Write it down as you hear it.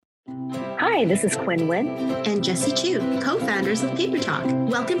Hi, this is Quinn Wynn and Jessie Chu, co-founders of Paper Talk.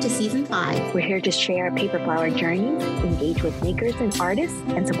 Welcome to Season 5. We're here to share our paper flower journeys, engage with makers and artists,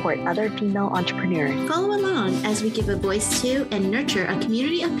 and support other female entrepreneurs. Follow along as we give a voice to and nurture a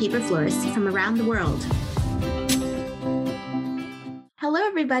community of paper florists from around the world. Hello,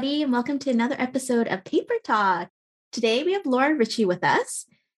 everybody, and welcome to another episode of Paper Talk. Today, we have Laura Ritchie with us.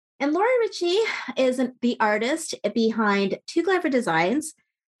 And Laura Ritchie is the artist behind Too Clever Designs,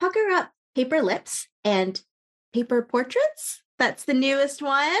 Pucker Up Paper Lips, and Paper Portraits. That's the newest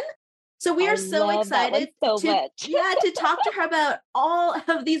one. So we are so excited to talk to her about all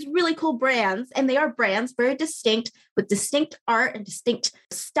of these really cool brands. And they are brands very distinct with distinct art and distinct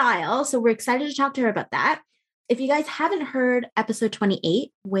style. So we're excited to talk to her about that. If you guys haven't heard episode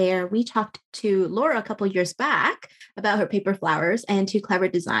 28, where we talked to Laura a couple years back about her paper flowers and Too Clever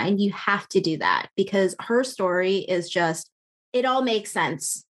Design, you have to do that because her story is just, it all makes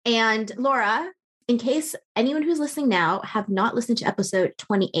sense. And Laura, in case anyone who's listening now have not listened to episode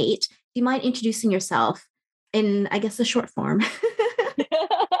 28, do you mind introducing yourself in, I guess, a short form?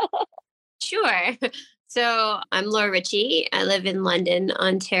 Sure. So I'm Laura Ritchie. I live in London,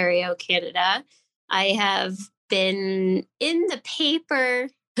 Ontario, Canada. I have been in the paper,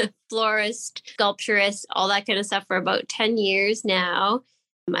 florist, sculpturist, all that kind of stuff for about 10 years now.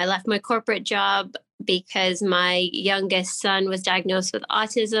 I left my corporate job because my youngest son was diagnosed with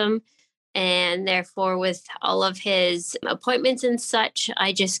autism. And therefore, with all of his appointments and such,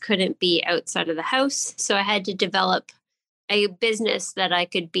 I just couldn't be outside of the house. So I had to develop a business that I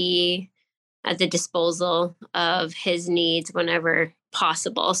could be at the disposal of his needs whenever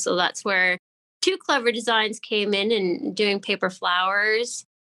possible. So that's where Too Clever Designs came in and doing paper flowers.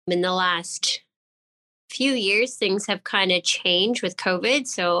 In the last few years, things have kind of changed with COVID.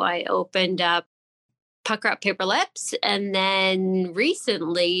 So I opened up Pucker Up Paper Lips and then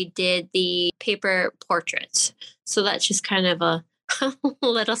recently did the paper portraits. So that's just kind of a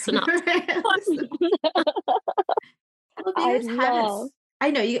little synopsis. I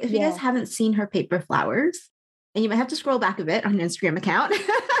know if you guys haven't seen her paper flowers, and you might have to scroll back a bit on her Instagram account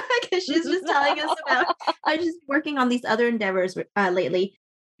because she's just telling us about how she's working on these other endeavors lately.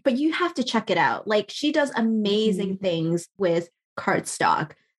 But you have to check it out. Like, she does amazing things with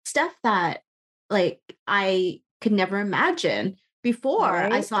cardstock, stuff that like I could never imagine before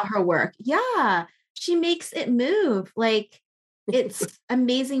I saw her work. Yeah, she makes it move. Like, it's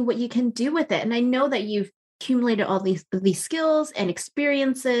amazing what you can do with it. And I know that you've accumulated all these skills and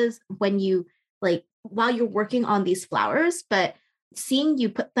experiences when you while you're working on these flowers, but seeing you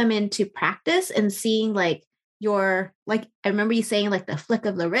put them into practice and seeing I remember you saying the flick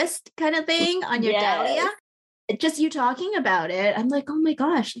of the wrist kind of thing on your dahlia. Just you talking about it, I'm like, oh my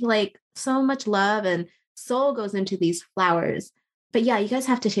gosh, so much love and soul goes into these flowers. But yeah, you guys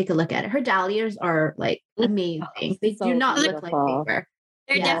have to take a look at it. Her dahlias are amazing. They do not look like paper.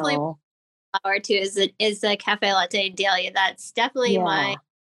 They're definitely flower too. Is the cafe latte dahlia. That's definitely my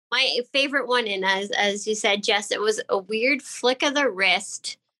favorite one. And as you said, Jess, it was a weird flick of the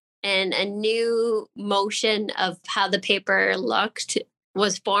wrist and a new motion of how the paper looked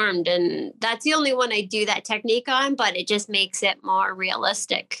was formed. And that's the only one I do that technique on, but it just makes it more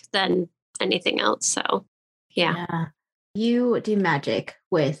realistic than anything else. So, yeah. You do magic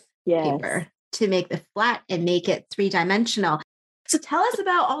with paper to make the flat and make it 3-dimensional. So tell us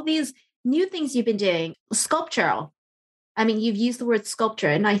about all these new things you've been doing. Sculptural. I mean, you've used the word sculpture,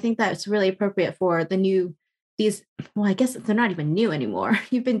 and I think that's really appropriate for I guess they're not even new anymore.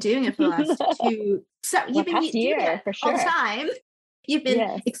 You've been doing it for the last you've been doing it for sure. All the time. You've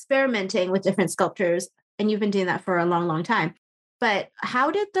been experimenting with different sculptures, and you've been doing that for a long, long time. But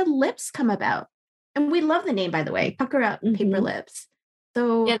how did the lips come about? And we love the name, by the way, Pucker Up Paper Lips.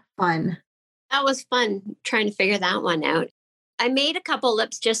 So fun. That was fun trying to figure that one out. I made a couple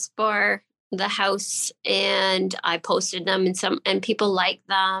lips just for the house, and I posted them, and people liked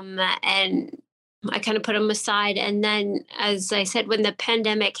them, and I kind of put them aside. And then, as I said, when the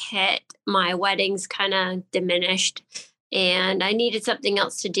pandemic hit, my weddings kind of diminished. And I needed something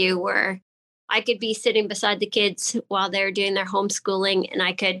else to do where I could be sitting beside the kids while they're doing their homeschooling and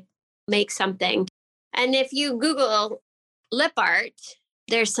I could make something. And if you Google lip art,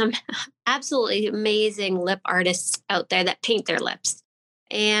 there's some absolutely amazing lip artists out there that paint their lips.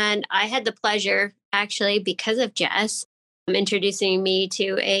 And I had the pleasure, actually, because of Jess, introducing me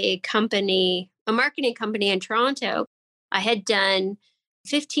to a marketing company in Toronto. I had done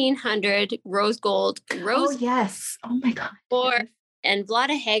 1,500 rose gold. Oh, yes. Oh, my God. And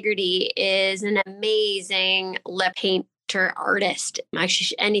Vlada Haggerty is an amazing lip painter artist.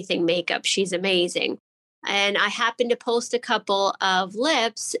 Actually, anything makeup, she's amazing. And I happened to post a couple of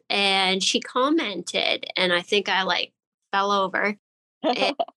lips and she commented, and I think I like fell over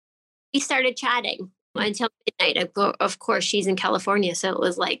and we started chatting until midnight. Of course, she's in California, so it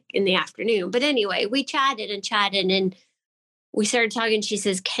was like in the afternoon. But anyway, we chatted and chatted and we started talking. She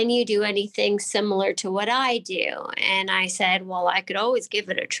says, "Can you do anything similar to what I do?" And I said, "Well, I could always give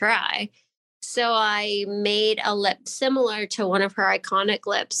it a try." So I made a lip similar to one of her iconic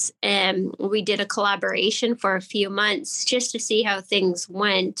lips. And we did a collaboration for a few months just to see how things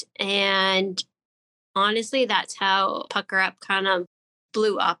went. And honestly, that's how Pucker Up kind of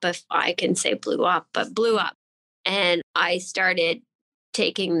blew up, if I can say blew up, but blew up. And I started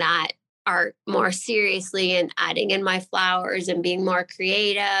taking that art more seriously and adding in my flowers and being more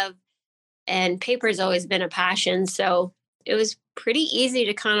creative. And paper's always been a passion. So it was pretty easy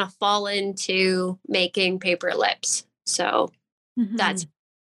to kind of fall into making paper lips. So that's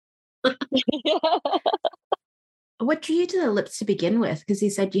what drew you to the lips to begin with? Because you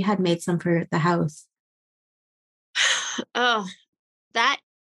said you had made some for the house. Oh, that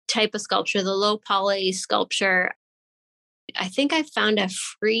type of sculpture, the low poly sculpture. I think I found a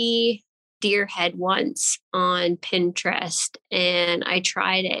free deer head once on Pinterest and I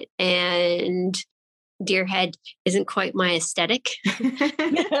tried it, and deer head isn't quite my aesthetic. I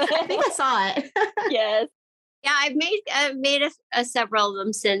think I saw it. Yes. Yeah, I've made several of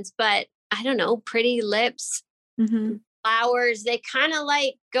them since, but I don't know, pretty lips, flowers, they kind of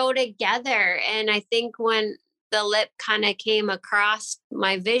like go together. And I think when the lip kind of came across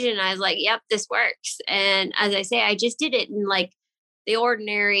my vision, I was like, yep, this works. And as I say, I just did it in like the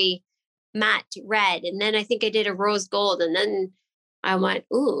ordinary matte red. And then I think I did a rose gold. And then I went,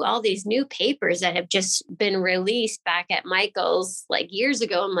 ooh, all these new papers that have just been released back at Michael's like years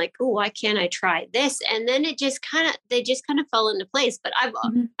ago. I'm like, ooh, why can't I try this? And then they just kind of fell into place. But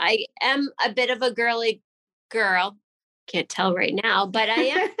I am a bit of a girly girl. Can't tell right now, but I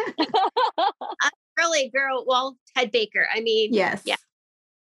am a girly girl. Well, Ted Baker. I mean, yes. Yeah.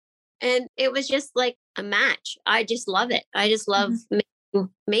 And it was just like a match. I just love it. I just love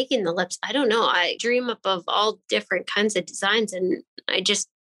making the lips. I don't know. I dream up of all different kinds of designs and I just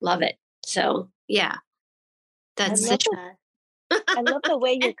love it. So yeah, that's such I love the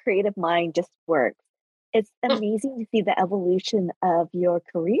way your creative mind just works. It's amazing to see the evolution of your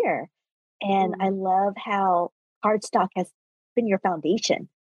career. And I love how cardstock has been your foundation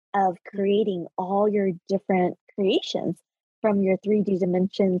of creating all your different creations, from your 3D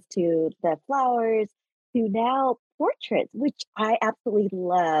dimensions to the flowers to now portraits, which I absolutely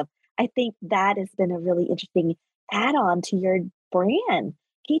love. I think that has been a really interesting add-on to your brand.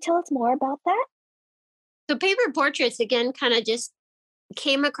 Can you tell us more about that? So paper portraits, again, kind of just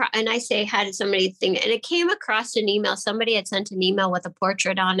came across, and I say, how did somebody think? And it came across an email. Somebody had sent an email with a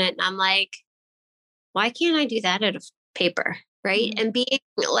portrait on it. And I'm like, why can't I do that out of paper? Right. And being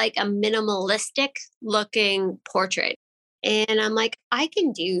like a minimalistic looking portrait. And I'm like, I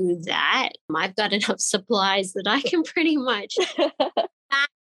can do that. I've got enough supplies that I can pretty much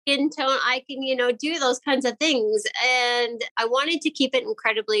skin tone. I can, do those kinds of things. And I wanted to keep it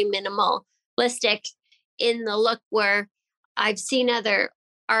incredibly minimalistic in the look, where I've seen other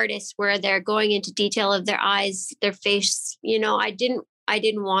artists where they're going into detail of their eyes, their face. I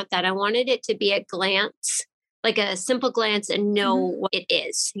didn't want that. I wanted it to be a glance, like a simple glance, and know what it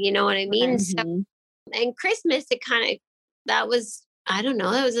is. You know what I mean? So, and Christmas, that was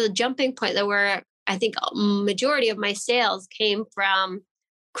a jumping point that where I think a majority of my sales came from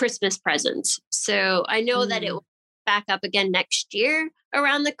Christmas presents. So I know that it will back up again next year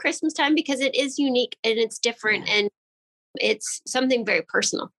around the Christmas time, because it is unique and it's different and it's something very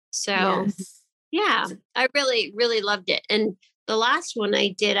personal. So yeah, I really, really loved it. And the last one I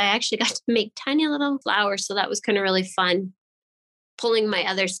did, I actually got to make tiny little flowers. So that was kind of really fun, pulling my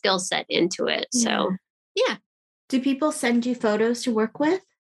other skill set into it. So yeah. Do people send you photos to work with?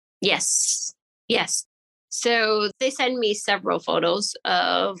 Yes. So they send me several photos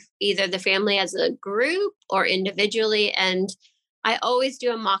of either the family as a group or individually. And I always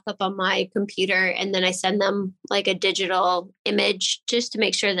do a mock-up on my computer, and then I send them like a digital image just to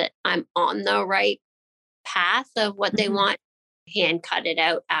make sure that I'm on the right path of what they want. Hand cut it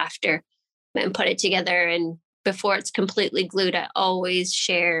out after and put it together. And before it's completely glued, I always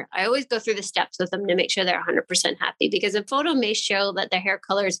go through the steps with them to make sure they're 100% happy, because a photo may show that their hair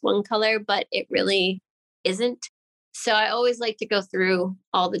color is one color, but it really isn't. So I always like to go through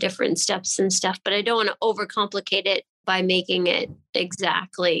all the different steps and stuff, but I don't want to overcomplicate it by making it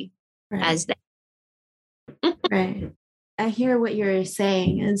exactly as they. Right. I hear what you're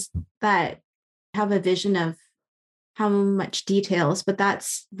saying is that have a vision of how much details, but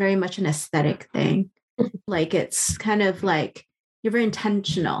that's very much an aesthetic thing. Like it's kind of like you're very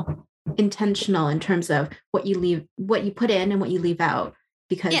intentional in terms of what you put in and what you leave out,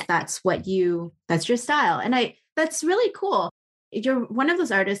 because Yeah. that's your style. And that's really cool. You're one of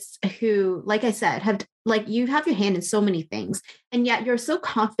those artists who, like I said, you have your hand in so many things, and yet you're so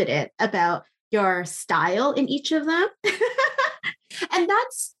confident about your style in each of them. And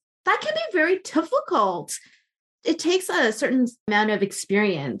that can be very difficult. It takes a certain amount of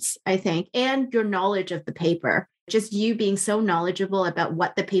experience, I think, and your knowledge of the paper. Just you being so knowledgeable about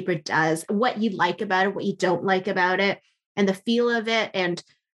what the paper does, what you like about it, what you don't like about it, and the feel of it, and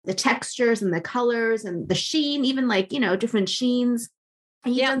the textures and the colors and the sheen, even different sheens.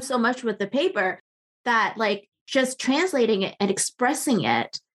 And you've done so much with the paper that just translating it and expressing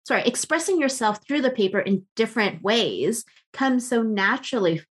yourself through the paper in different ways comes so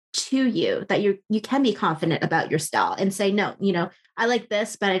naturally to you that you can be confident about your style and say, no, I like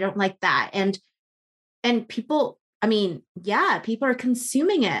this, but I don't like that. And people, people are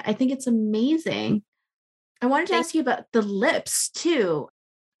consuming it. I think it's amazing. I wanted to ask you about the lips too.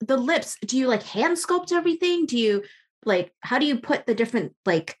 The lips, do you hand sculpt everything? Do you how do you put the different,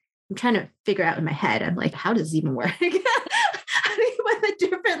 I'm trying to figure out in my head. I'm like, how does this even work? How do you put the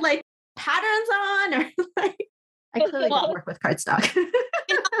different patterns on? Or I clearly don't work with cardstock.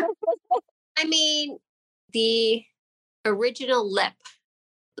 The original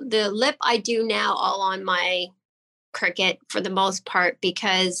lip, I do now all on my Cricut for the most part,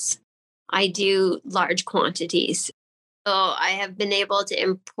 because I do large quantities. So I have been able to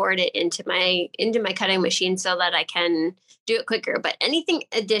import it into my cutting machine so that I can do it quicker. But anything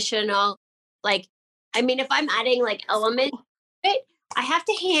additional, if I'm adding elements, I have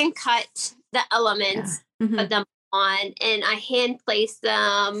to hand cut the elements, put them on, and I hand place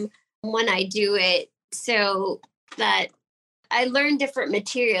them when I do it, so that I learn different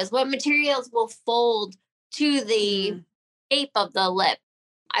materials. What materials will fold to the shape of the lip?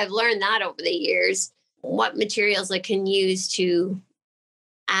 I've learned that over the years. What materials I can use to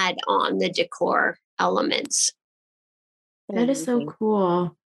add on the decor elements. That is so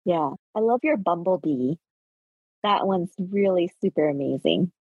cool. Yeah. I love your bumblebee. That one's really super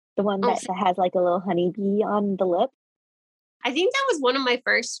amazing. The one that has a little honeybee on the lip. I think that was one of my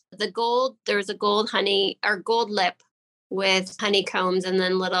first. There was a gold lip with honeycombs and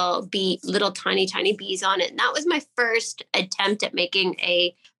then little tiny bees on it. And that was my first attempt at making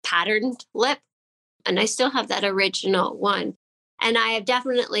a patterned lip. And I still have that original one. And I have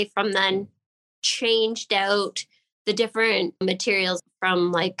definitely from then changed out the different materials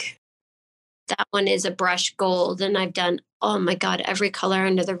from that one is a brush gold. And I've done, oh my God, every color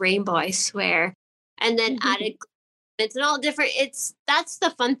under the rainbow, I swear. And then added, it's all different. That's the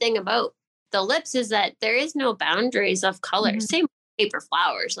fun thing about the lips, is that there is no boundaries of color. Same with paper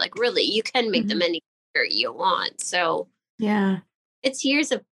flowers. Really, you can make them any color you want. So yeah, it's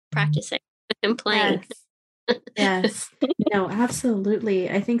years of practicing and playing. Yes. No, absolutely.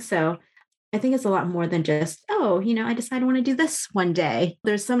 I think so. I think it's a lot more than just, I decided I want to do this one day.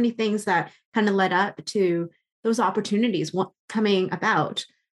 There's so many things that kind of led up to those opportunities coming about,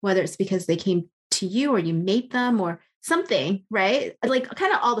 whether it's because they came to you or you made them or something, right?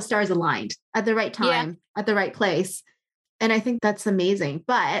 Kind of all the stars aligned at the right time, at the right place. And I think that's amazing.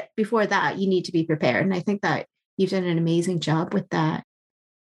 But before that, you need to be prepared. And I think that you've done an amazing job with that.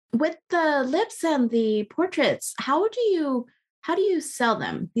 With the lips and the portraits, how do you sell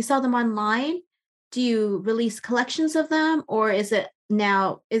them? You sell them online? Do you release collections of them, or is it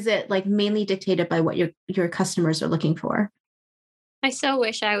mainly dictated by what your customers are looking for? I so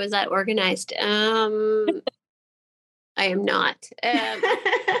wish I was that organized. I am not.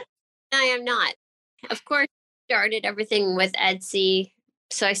 I am not. Of course, started everything with Etsy,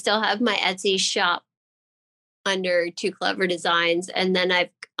 so I still have my Etsy shop under Too Clever Designs, and then I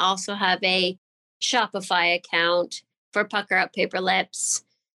also have a Shopify account for Pucker Up Paper Lips.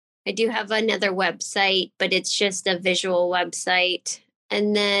 I do have another website, but it's just a visual website.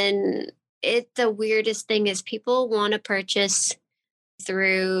 And then the weirdest thing is people want to purchase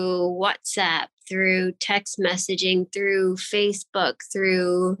through WhatsApp, through text messaging, through Facebook,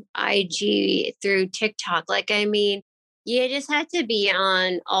 through IG, through TikTok. You just have to be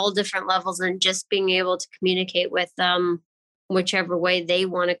on all different levels and just being able to communicate with them whichever way they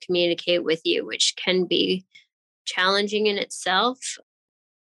want to communicate with you, which can be challenging in itself,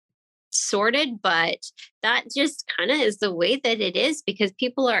 sorted, but that just kind of is the way that it is, because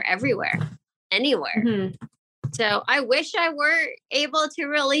people are everywhere, anywhere. Mm-hmm. So I wish I were able to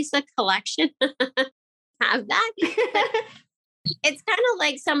release a collection, have that. It's kind of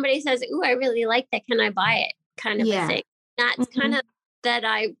like somebody says, "Ooh, I really like that. Can I buy it?" kind of a thing. That's kind of that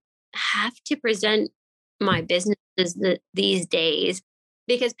I have to present my businesses these days,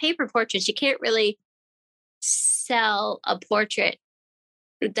 because paper portraits, you can't really sell a portrait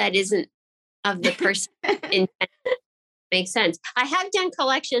that isn't of the person. Makes sense. I have done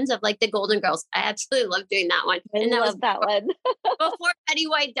collections of like the Golden Girls. I absolutely love doing that one. I and that love was that one. before Betty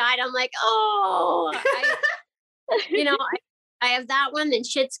White died. I'm like, oh, I have that one. Then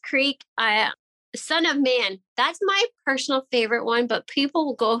Schitt's Creek. Son of Man. That's my personal favorite one. But people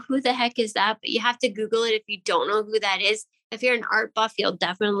will go, who the heck is that? But you have to Google it if you don't know who that is. If you're an art buff, you'll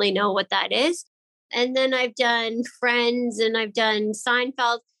definitely know what that is. And then I've done Friends and I've done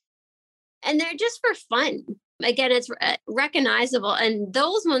Seinfeld. And they're just for fun. Again, it's recognizable. And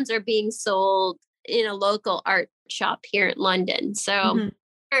those ones are being sold in a local art shop here in London. So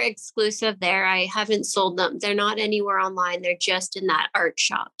they're exclusive there. I haven't sold them. They're not anywhere online. They're just in that art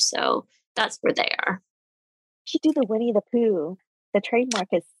shop. So that's where they are. You should do the Winnie the Pooh. The trademark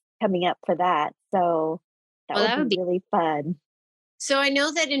is coming up for that. So that would be really fun. So I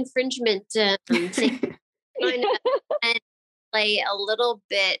know that infringement and play a little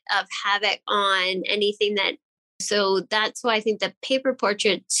bit of havoc on anything that. So that's why I think the paper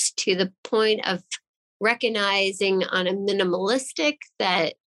portraits, to the point of recognizing on a minimalistic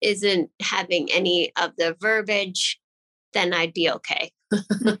that isn't having any of the verbiage, then I'd be okay.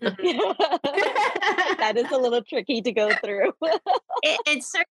 That is a little tricky to go through. It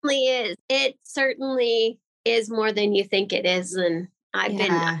certainly is. It certainly is more than you think it is. And I've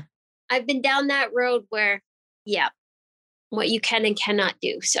been down that road where, what you can and cannot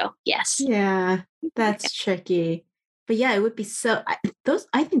do. So yes. Yeah, that's tricky. But yeah, it would be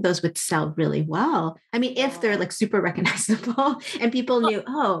I think those would sell really well. I mean, if they're like super recognizable and people knew,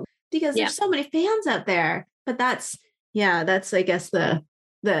 because there's so many fans out there. But that's I guess the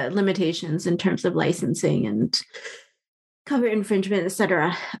limitations in terms of licensing and cover infringement,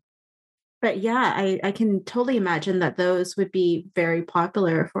 etc. But yeah, I can totally imagine that those would be very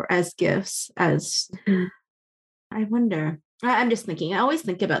popular as gifts. I wonder. I'm just thinking. I always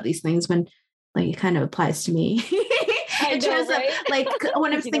think about these things when, like, it kind of applies to me. In terms of like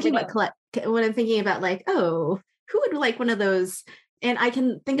when I'm thinking about like, who would like one of those? And I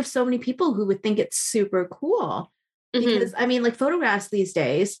can think of so many people who would think it's super cool. Because I mean, like, photographs these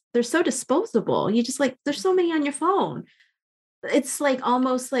days, they're so disposable. You just like, there's so many on your phone. It's like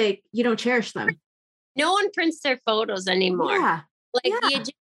almost like you don't cherish them. No one prints their photos anymore. Yeah. You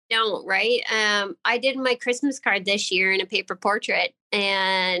just don't, right? I did my Christmas card this year in a paper portrait.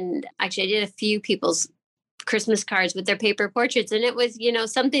 And actually I did a few people's Christmas cards with their paper portraits. And it was,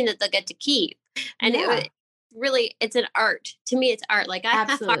 something that they'll get to keep. And it was really, it's an art. To me, it's art. Like I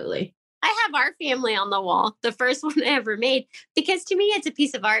have our family on the wall, the first one I ever made, because to me, it's a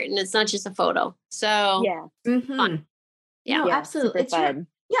piece of art and it's not just a photo. So fun. Yeah, no, absolutely. It's fun.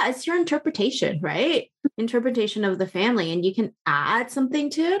 It's your interpretation, right? Interpretation of the family. And you can add something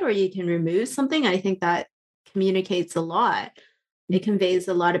to it or you can remove something. I think that communicates a lot. It conveys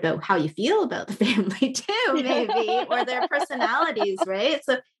a lot about how you feel about the family too, maybe, or their personalities, right?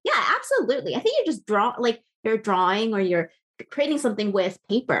 So yeah, absolutely. I think you're drawing or you're creating something with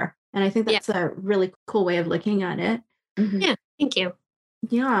paper. And I think that's a really cool way of looking at it. Yeah, thank you.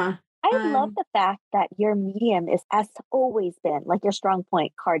 Yeah. I love the fact that your medium has always been, like, your strong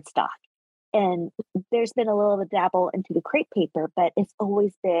point, cardstock. And there's been a little dabble into the crepe paper, but it's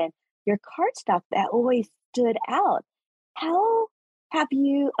always been your cardstock that always stood out. How did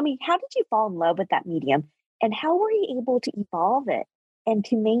you fall in love with that medium? And how were you able to evolve it and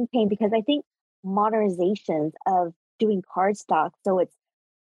to maintain? Because I think modernizations of doing cardstock, so it's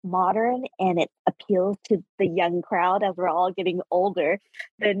modern and it appeals to the young crowd as we're all getting older.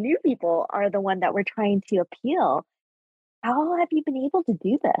 The new people are the one that we're trying to appeal. How have you been able to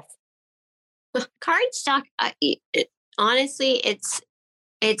do this? Cardstock, honestly,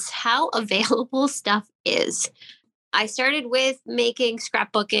 it's how available stuff is. I started with making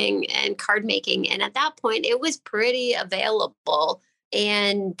scrapbooking and card making, and at that point, it was pretty available.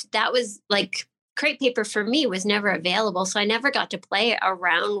 And that was like, crepe paper for me was never available. So I never got to play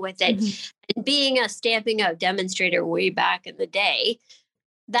around with it. And being a Stampin' Up! Demonstrator way back in the day,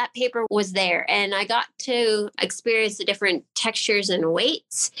 that paper was there. And I got to experience the different textures and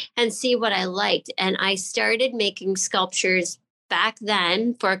weights and see what I liked. And I started making sculptures back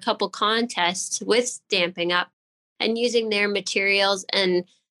then for a couple contests with Stampin' Up! And using their materials. And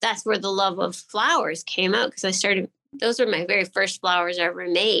that's where the love of flowers came out, because those were my very first flowers I ever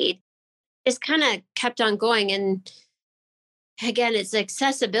made. Just kind of kept on going. And again, it's the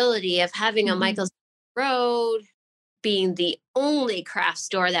accessibility of having a Michael's Road being the only craft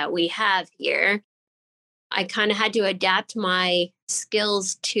store that we have here. I kind of had to adapt my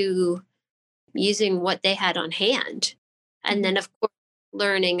skills to using what they had on hand. And then, of course,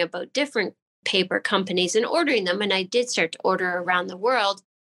 learning about different paper companies and ordering them. And I did start to order around the world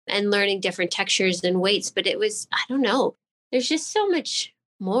and learning different textures and weights. But it was, I don't know, there's just so much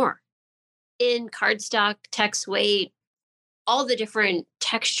more in cardstock, text weight, all the different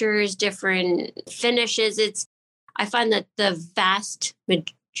textures, different finishes. I find that the vast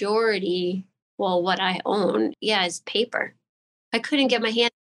majority, well, what I own, is paper. I couldn't get my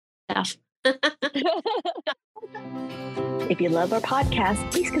hands on stuff. If you love our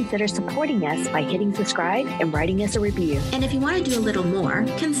podcast, please consider supporting us by hitting subscribe and writing us a review. And if you want to do a little more,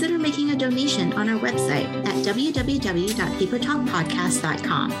 consider making a donation on our website at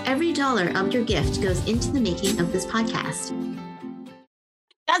www.papertalkpodcast.com. Every dollar of your gift goes into the making of this podcast.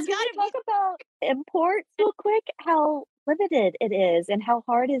 That's got to talk about imports real quick, how limited it is and how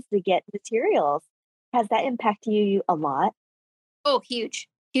hard it is to get materials. Has that impacted you a lot? Oh, huge.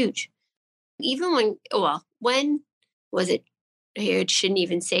 Even when was it? I shouldn't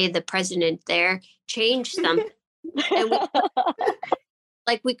even say the president there changed something. And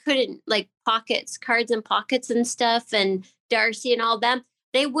we couldn't, like, cards and pockets and stuff, and Darcy and all them,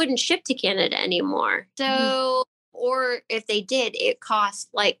 they wouldn't ship to Canada anymore. So, or if they did, it cost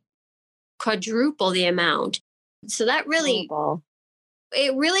like quadruple the amount. So that really,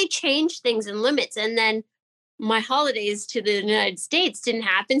 it really changed things and limits. And then my holidays to the United States didn't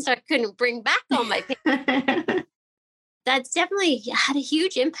happen, so I couldn't bring back all my papers. That's definitely had a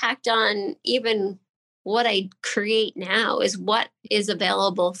huge impact on even what I create now, is what is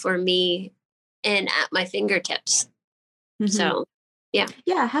available for me and at my fingertips. So, yeah.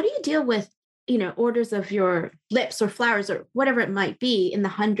 Yeah. How do you deal with, orders of your lips or flowers or whatever it might be in the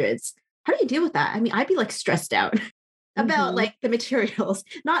hundreds? How do you deal with that? I mean, I'd be like stressed out about like the materials,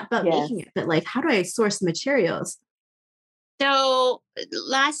 not about making it, but like, how do I source the materials? So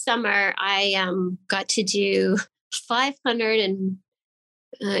last summer, I got to do 500 and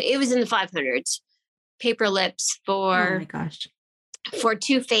it was in the 500s paper lips for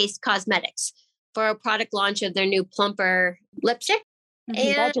Too Faced Cosmetics for a product launch of their new plumper lipstick.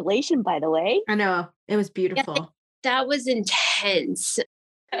 Congratulations, by the way. I know, it was beautiful. Yeah, that was intense.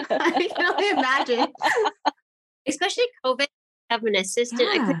 I can only imagine. Especially COVID. I have an assistant.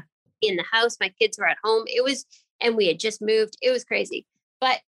 I couldn't be in the house. My kids were at home. And we had just moved. It was crazy.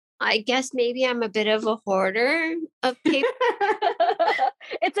 But I guess maybe I'm a bit of a hoarder of paper.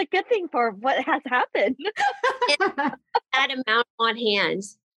 It's a good thing for what has happened. That amount on hand.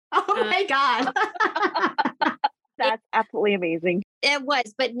 Oh my God. That's absolutely amazing. It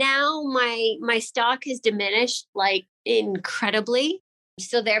was. But now my stock has diminished like incredibly.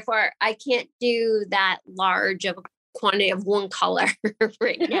 So therefore, I can't do that large of a quantity of one color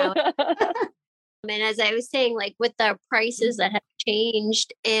right now. And as I was saying, like with the prices that have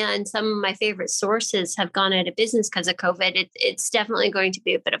changed and some of my favorite sources have gone out of business because of COVID, it's definitely going to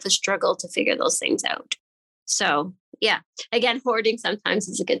be a bit of a struggle to figure those things out. So yeah, again, hoarding sometimes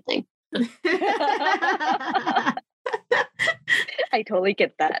is a good thing. I totally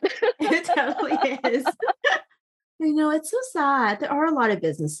get that. It totally is. It's so sad. There are a lot of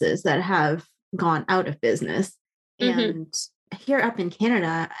businesses that have gone out of business. And here up in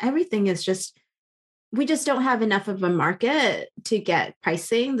Canada, everything is we just don't have enough of a market to get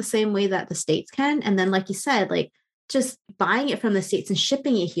pricing the same way that the States can. And then, like you said, like just buying it from the States and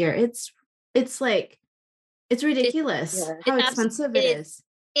shipping it here, it's ridiculous how expensive it is.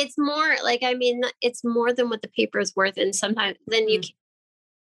 It's more like, it's more than what the paper is worth. And sometimes then you can,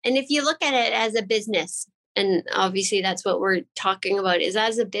 and if you look at it as a business, and obviously that's what we're talking about, is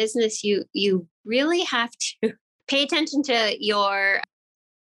as a business, you really have to pay attention to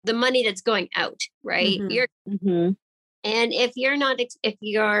the money that's going out, right? And if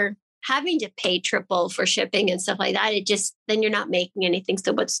you're having to pay triple for shipping and stuff like that, then you're not making anything.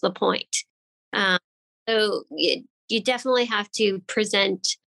 So what's the point? So you definitely have to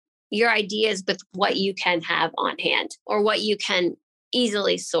present your ideas with what you can have on hand or what you can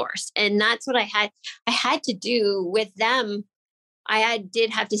easily source. And that's what I had to do with them.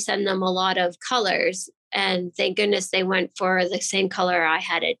 Did have to send them a lot of colors, and thank goodness they went for the same color. I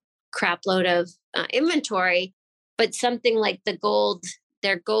had a crap load of inventory, but something like their gold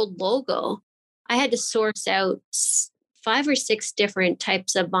logo, I had to source out 5 or 6 different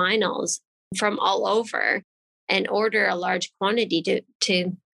types of vinyls from all over and order a large quantity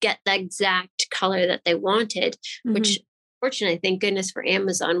to get the exact color that they wanted, which fortunately, thank goodness for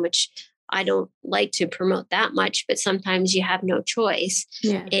Amazon, which I don't like to promote that much, but sometimes you have no choice.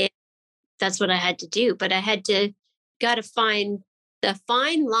 Yeah. And that's what I had to do. But I got to find the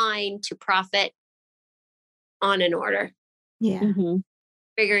fine line to profit on an order. Yeah.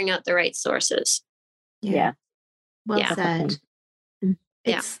 figuring out the right sources. Yeah. Well Yeah. said.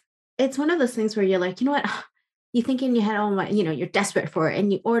 Yeah. It's one of those things where you're like, you know what? You think in your head, oh my, you're desperate for it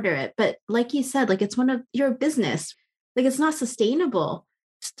and you order it. But like you said, like it's one of your business. Like it's not sustainable.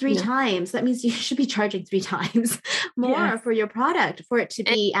 It's three times. That means you should be charging 3 times more for your product for it to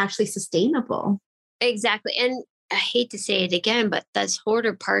be actually sustainable. Exactly. And I hate to say it again, but this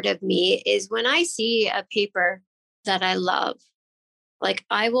hoarder part of me is when I see a paper that I love, like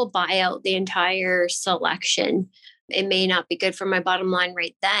I will buy out the entire selection. It may not be good for my bottom line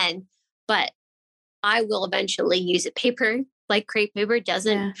right then, but I will eventually use it. Paper, like crepe paper,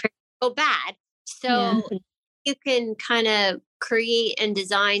 doesn't go bad. So you can kind of create and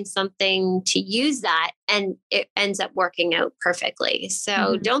design something to use that, and it ends up working out perfectly.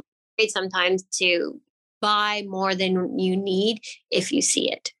 So don't be afraid sometimes to buy more than you need if you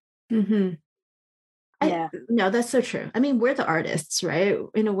see it. No, that's so true. I mean, we're the artists, right?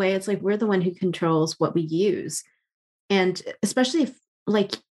 In a way, it's like we're the one who controls what we use. And especially if,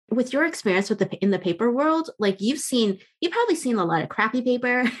 like, with your experience in the paper world, like you've probably seen a lot of crappy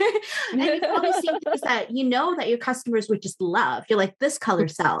paper and you've probably seen things that that your customers would just love. You're like, this color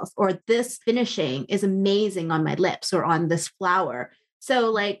sells, or this finishing is amazing on my lips or on this flower. So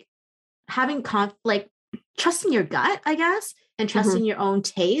like having trusting your gut, I guess, and trusting your own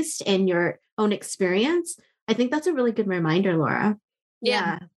taste and your own experience. I think that's a really good reminder, Laura.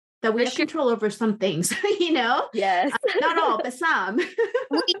 Yeah. That we have control over some things, Yes. Not all, but some.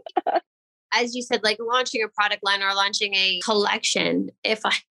 As you said, like launching a product line or launching a collection, if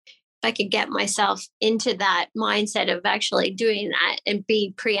I could get myself into that mindset of actually doing that and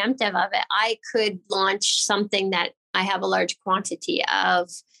be preemptive of it, I could launch something that I have a large quantity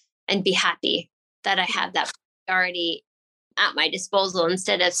of and be happy that I have that already at my disposal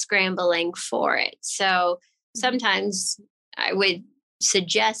instead of scrambling for it. So sometimes I would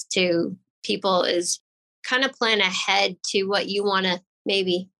suggest to people is kind of plan ahead to what you want to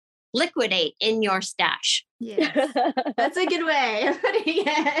maybe liquidate in your stash. Yes. That's a good way of putting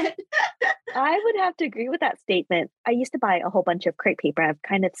it. I would have to agree with that statement. I used to buy a whole bunch of crepe paper. I've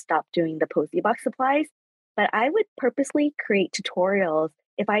kind of stopped doing the Posy Box supplies, but I would purposely create tutorials.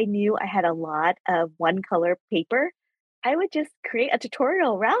 If I knew I had a lot of one color paper, I would just create a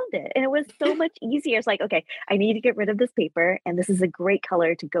tutorial around it. And it was so much easier. It's like, okay, I need to get rid of this paper, and this is a great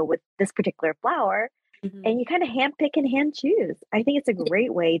color to go with this particular flower. And you kind of hand pick and hand choose. I think it's a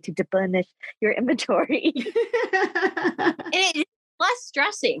great way to deplenish your inventory. And it's less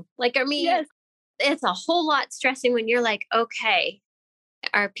stressing. Like, I mean, it's a whole lot stressing when you're like, okay,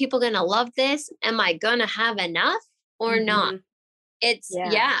 are people going to love this? Am I going to have enough or not? It's,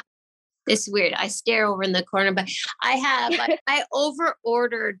 it's weird. I stare over in the corner, but I over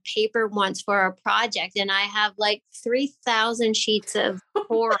ordered paper once for a project, and I have like 3,000 sheets of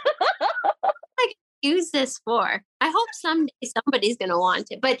horror. Use this for? I hope someday somebody's going to want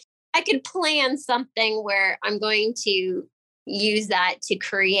it, but I could plan something where I'm going to use that to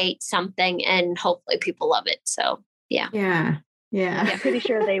create something and hopefully people love it. So yeah. I'm pretty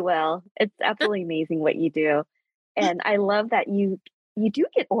sure they will. It's absolutely amazing what you do. And I love that you do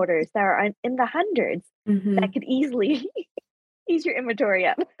get orders that are in the hundreds that could easily ease your inventory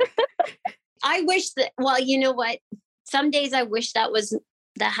up. I wish that, well, you know what? Some days I wish that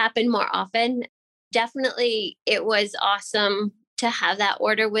happened more often. Definitely, it was awesome to have that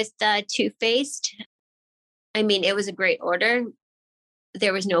order with Too Faced. I mean, it was a great order.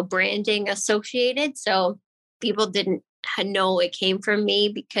 There was no branding associated, so people didn't know it came from me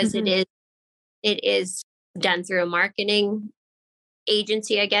because it is done through a marketing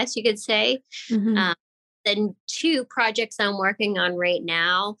agency, I guess you could say. Then 2 projects I'm working on right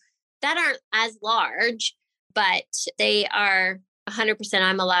now that aren't as large, but they are 100%.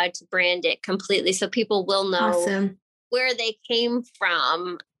 I'm allowed to brand it completely, so people will know where they came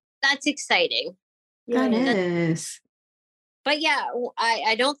from. That's exciting. That is. But yeah,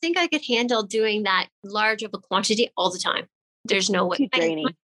 I don't think I could handle doing that large of a quantity all the time. There's no way. Too draining.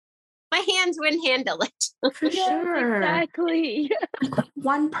 My hands wouldn't handle it. For sure. Exactly. Like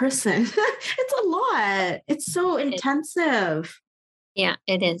one person. It's a lot. It's so intensive. Yeah,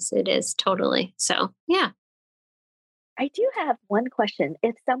 it is. It is totally. So, yeah. I do have one question.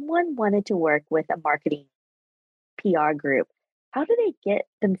 If someone wanted to work with a marketing PR group, how do they get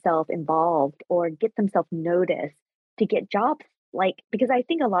themselves involved or get themselves noticed to get jobs? Like, because I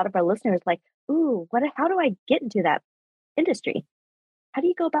think a lot of our listeners like, ooh, how do I get into that industry? How do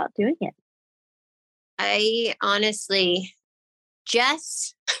you go about doing it? I honestly,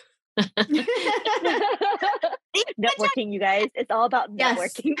 Jess. Networking, you guys. It's all about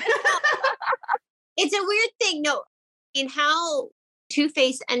networking. It's a weird thing. No, in how Too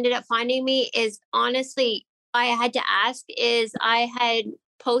Faced ended up finding me is honestly, I had to ask is I had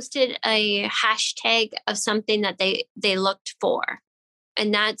posted a hashtag of something that they looked for.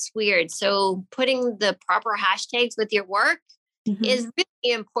 And that's weird. So putting the proper hashtags with your work is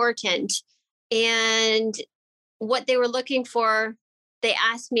really important. And what they were looking for, they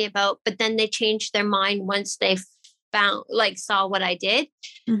asked me about, but then they changed their mind once they saw what I did.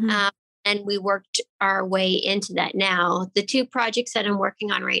 And we worked our way into that now. The two projects that I'm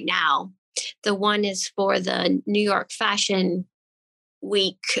working on right now, the one is for the New York Fashion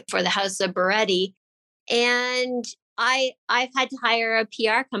Week for the House of Beretti. And I've had to hire a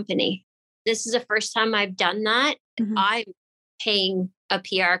PR company. This is the first time I've done that. I'm paying a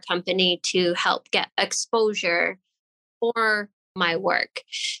PR company to help get exposure for my work.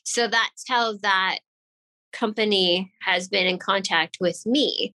 So that's how that company has been in contact with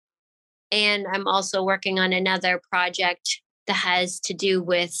me. And I'm also working on another project that has to do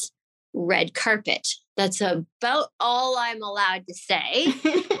with red carpet. That's about all I'm allowed to say.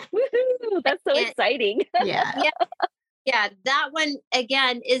 Woohoo, that's so exciting. Yeah. That one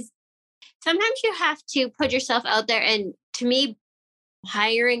again is sometimes you have to put yourself out there. And to me,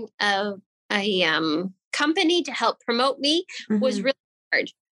 hiring a company to help promote me was really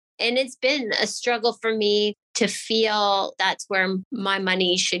hard. And it's been a struggle for me to feel that's where my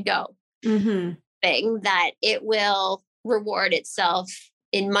money should go. That it will reward itself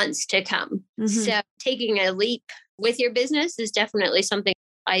in months to come. So taking a leap with your business is definitely something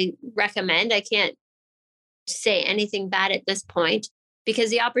I recommend. I can't say anything bad at this point because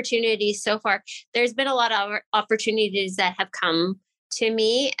the opportunities so far, there's been a lot of opportunities that have come to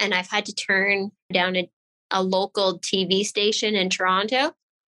me, and I've had to turn down a local TV station in Toronto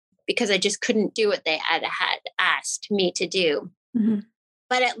because I just couldn't do what they had asked me to do.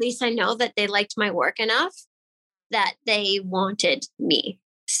 But at least I know that they liked my work enough that they wanted me.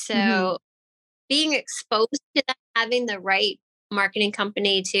 So being exposed to that, having the right marketing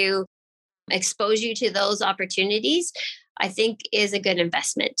company to expose you to those opportunities, I think is a good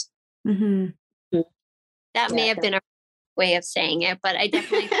investment. That may have been a way of saying it, but I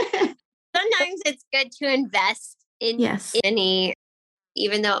definitely sometimes it's good to invest in any,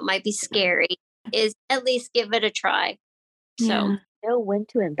 even though it might be scary, is at least give it a try. So know when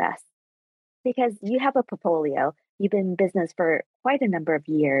to invest because you have a portfolio. You've been in business for quite a number of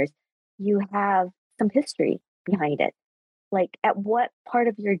years. You have some history behind it. Like, at what part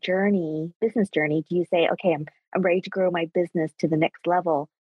of your business journey, do you say, okay, I'm ready to grow my business to the next level,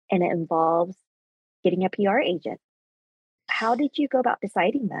 and it involves getting a PR agent? How did you go about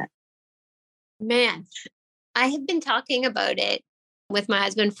deciding that? Man, I have been talking about it with my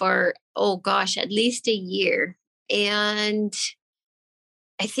husband for, at least a year. And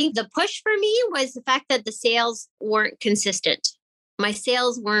I think the push for me was the fact that the sales weren't consistent. My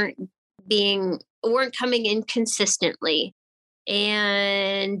sales weren't coming in consistently.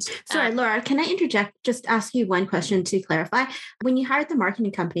 And sorry, Laura, can I interject? Just ask you one question to clarify. When you hired the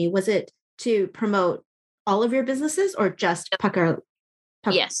marketing company, was it to promote all of your businesses or just Pucker?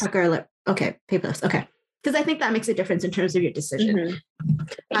 Yes. Pucker, okay, Paperless. Okay. Because I think that makes a difference in terms of your decision.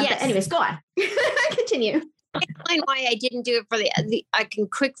 But anyways, go on. Continue. I explain why I didn't do it for I can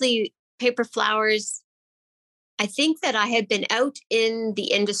quickly, Paper Flowers. I think that I had been out in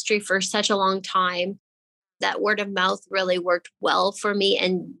the industry for such a long time that word of mouth really worked well for me,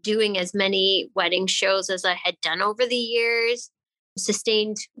 and doing as many wedding shows as I had done over the years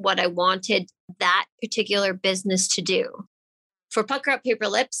sustained what I wanted that particular business to do. For Pucker Up Paper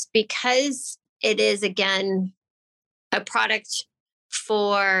Lips, because it is, again, a product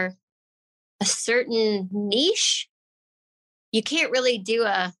for a certain niche, you can't really do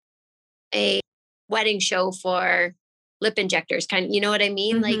a wedding show for lip injectors, you know what I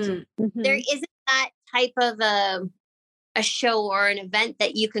mean? Like, there isn't that type of a show or an event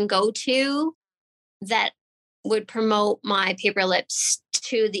that you can go to that would promote my paper lips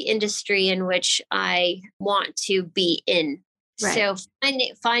to the industry in which I want to be in. Right. So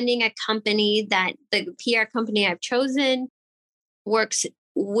finding a company that the PR company I've chosen works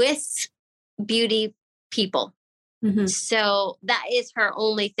with beauty people. So that is her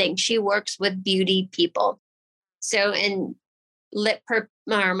only thing. She works with beauty people. So, and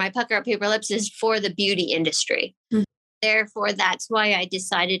my Pucker Up Paper Lips is for the beauty industry. Therefore, that's why I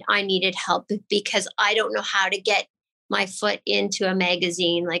decided I needed help, because I don't know how to get my foot into a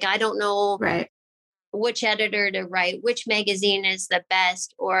magazine. Like, I don't know which editor to write, which magazine is the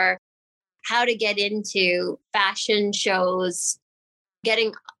best, or how to get into fashion shows,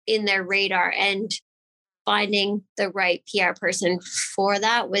 getting in their radar, and finding the right PR person for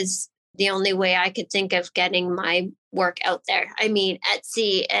that was the only way I could think of getting my work out there. I mean,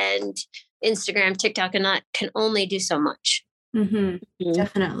 Etsy and Instagram, TikTok, and that can only do so much. Mm-hmm.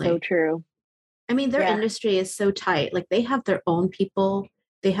 Definitely. So true. I mean, their industry is so tight. Like they have their own people,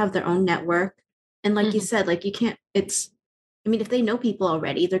 they have their own network. And like you said, like you can't, I mean, if they know people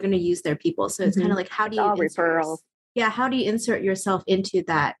already, they're going to use their people. So it's kind of like, how do you referrals? Yeah. How do you insert yourself into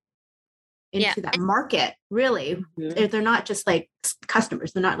that market? Really? They're not just like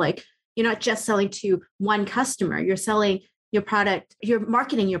customers. They're not like, you're not just selling to one customer. You're selling your product, you're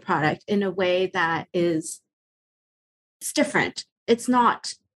marketing your product in a way that it's different. It's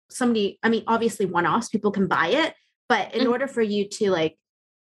not somebody, I mean, obviously one-offs, people can buy it, but in order for you to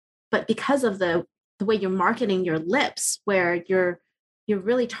but because of the way you're marketing your lips, where you're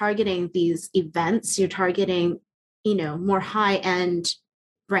really targeting these events, you're targeting, more high-end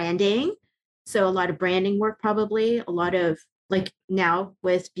branding. So a lot of branding work, probably a lot of like now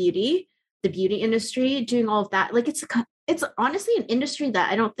with the beauty industry, doing all of that. Like it's honestly an industry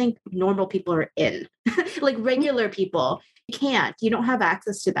that I don't think normal people are in. Like regular people, you don't have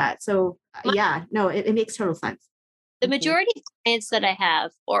access to that. So it makes total sense. The majority of clients that I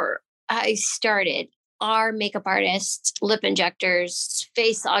have or I started are makeup artists, lip injectors,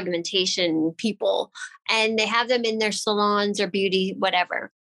 face augmentation people, and they have them in their salons or beauty,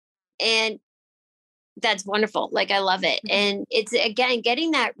 whatever. And that's wonderful. Like, I love it. And it's, again,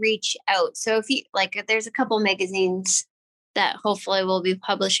 getting that reach out. So if you there's a couple magazines that hopefully will be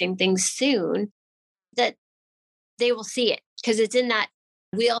publishing things soon that they will see it because it's in that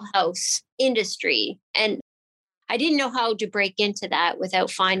wheelhouse industry. And I didn't know how to break into that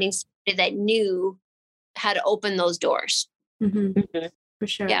without finding somebody that knew how to open those doors. For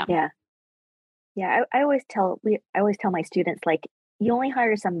sure. Yeah. I always tell my students, like, you only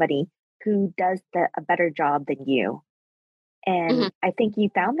hire somebody who does a better job than you. And I think you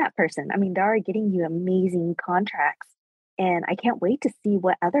found that person. I mean, they are getting you amazing contracts. And I can't wait to see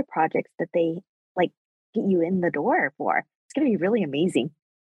what other projects that they get you in the door for. It's going to be really amazing.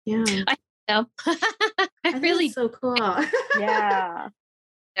 Yeah. I know. I really so cool. Yeah.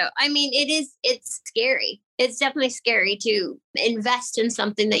 So, I mean, it's scary. It's definitely scary to invest in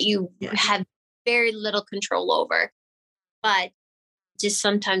something that you have very little control over, but just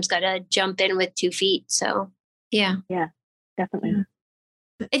sometimes got to jump in with 2 feet. So, yeah. Yeah, definitely.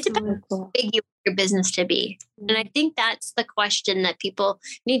 Yeah. It depends how big you want your business to be. And I think that's the question that people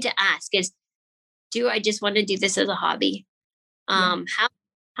need to ask is, do I just want to do this as a hobby? How much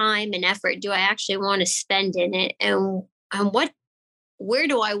time and effort do I actually want to spend in it? And where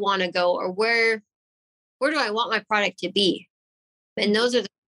do I want to go, or where do I want my product to be? And those are the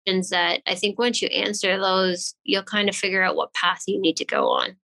questions that I think once you answer those, you'll kind of figure out what path you need to go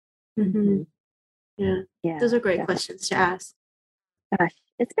on. Yeah. Those are great questions to ask. Gosh,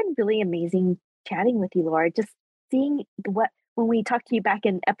 it's been really amazing chatting with you, Laura. Just seeing when we talked to you back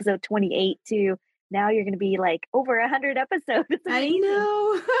in episode 28 to now you're going to be like over 100 episodes. I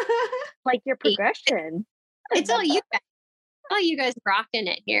know. Like your progression. It's all you guys. You guys rocking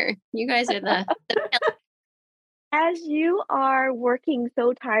it here. You guys are the As you are working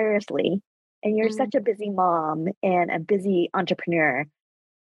so tirelessly and you're such a busy mom and a busy entrepreneur,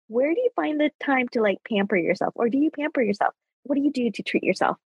 where do you find the time to pamper yourself? Or do you pamper yourself? What do you do to treat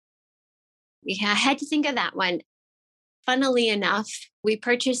yourself? Yeah, I had to think of that one. Funnily enough, we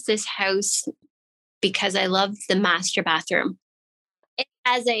purchased this house because I love the master bathroom. It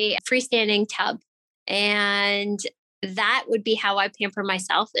has a freestanding tub, and that would be how I pamper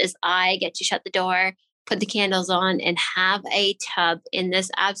myself is I get to shut the door, put the candles on, and have a tub in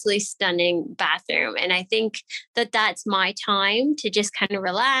this absolutely stunning bathroom. And I think that that's my time to just kind of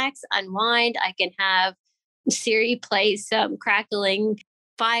relax, unwind. I can have Siri play some crackling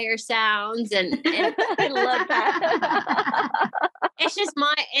fire sounds and I love that.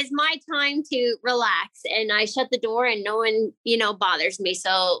 it's my time to relax, and I shut the door and no one, bothers me.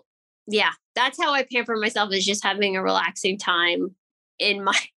 So yeah, that's how I pamper myself, is just having a relaxing time in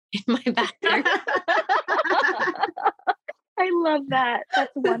my bathroom. I love that.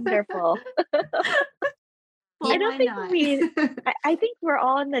 That's wonderful. I don't think I think we're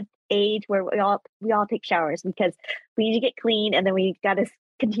all in the age where we all take showers because we need to get clean and then we got to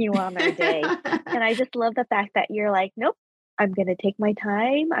continue on our day. And I just love the fact that you're like, nope, I'm going to take my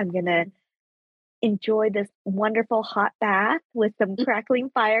time. I'm going to enjoy this wonderful hot bath with some crackling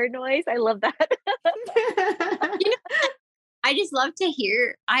fire noise. I love that. I just love to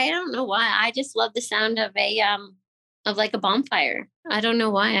hear. I don't know why. I just love the sound of a bonfire. I don't know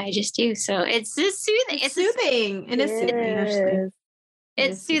why. I just do. So it's just soothing. It's soothing. It is soothing, actually.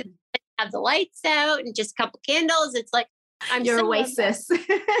 It's soothing. Have the lights out and just a couple candles. It's like, I'm Your so oasis in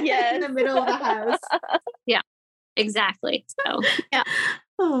Yes. the middle of the house. exactly. So yeah.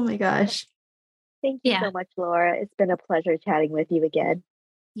 Oh my gosh. Thank you Yeah. so much, Laura. It's been a pleasure chatting with you again.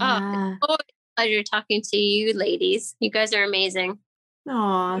 Yeah. Always a pleasure talking to you ladies. You guys are amazing.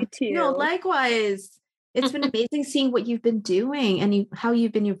 Aw. You too. No, likewise. It's been amazing seeing what you've been doing and how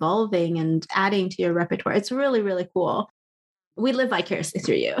you've been evolving and adding to your repertoire. It's really, really cool. We live vicariously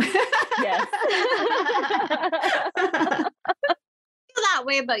through you. Yes. I feel that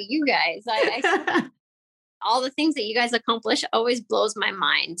way about you guys. I all the things that you guys accomplish always blows my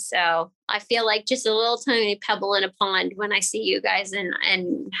mind. So I feel like just a little tiny pebble in a pond when I see you guys and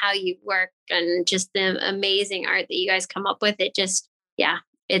how you work and just the amazing art that you guys come up with. It just, yeah,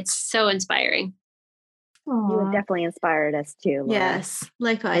 it's so inspiring. You have Aw. definitely inspired us too, Laura. Yes,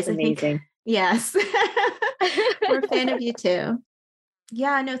 likewise. It's I think, amazing. yes. We're a fan of you too.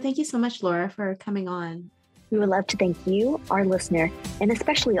 Yeah, no, thank you so much, Laura, for coming on. We would love to thank you, our listener, and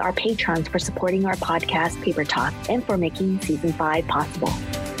especially our patrons for supporting our podcast, Paper Talk, and for making season 5 possible.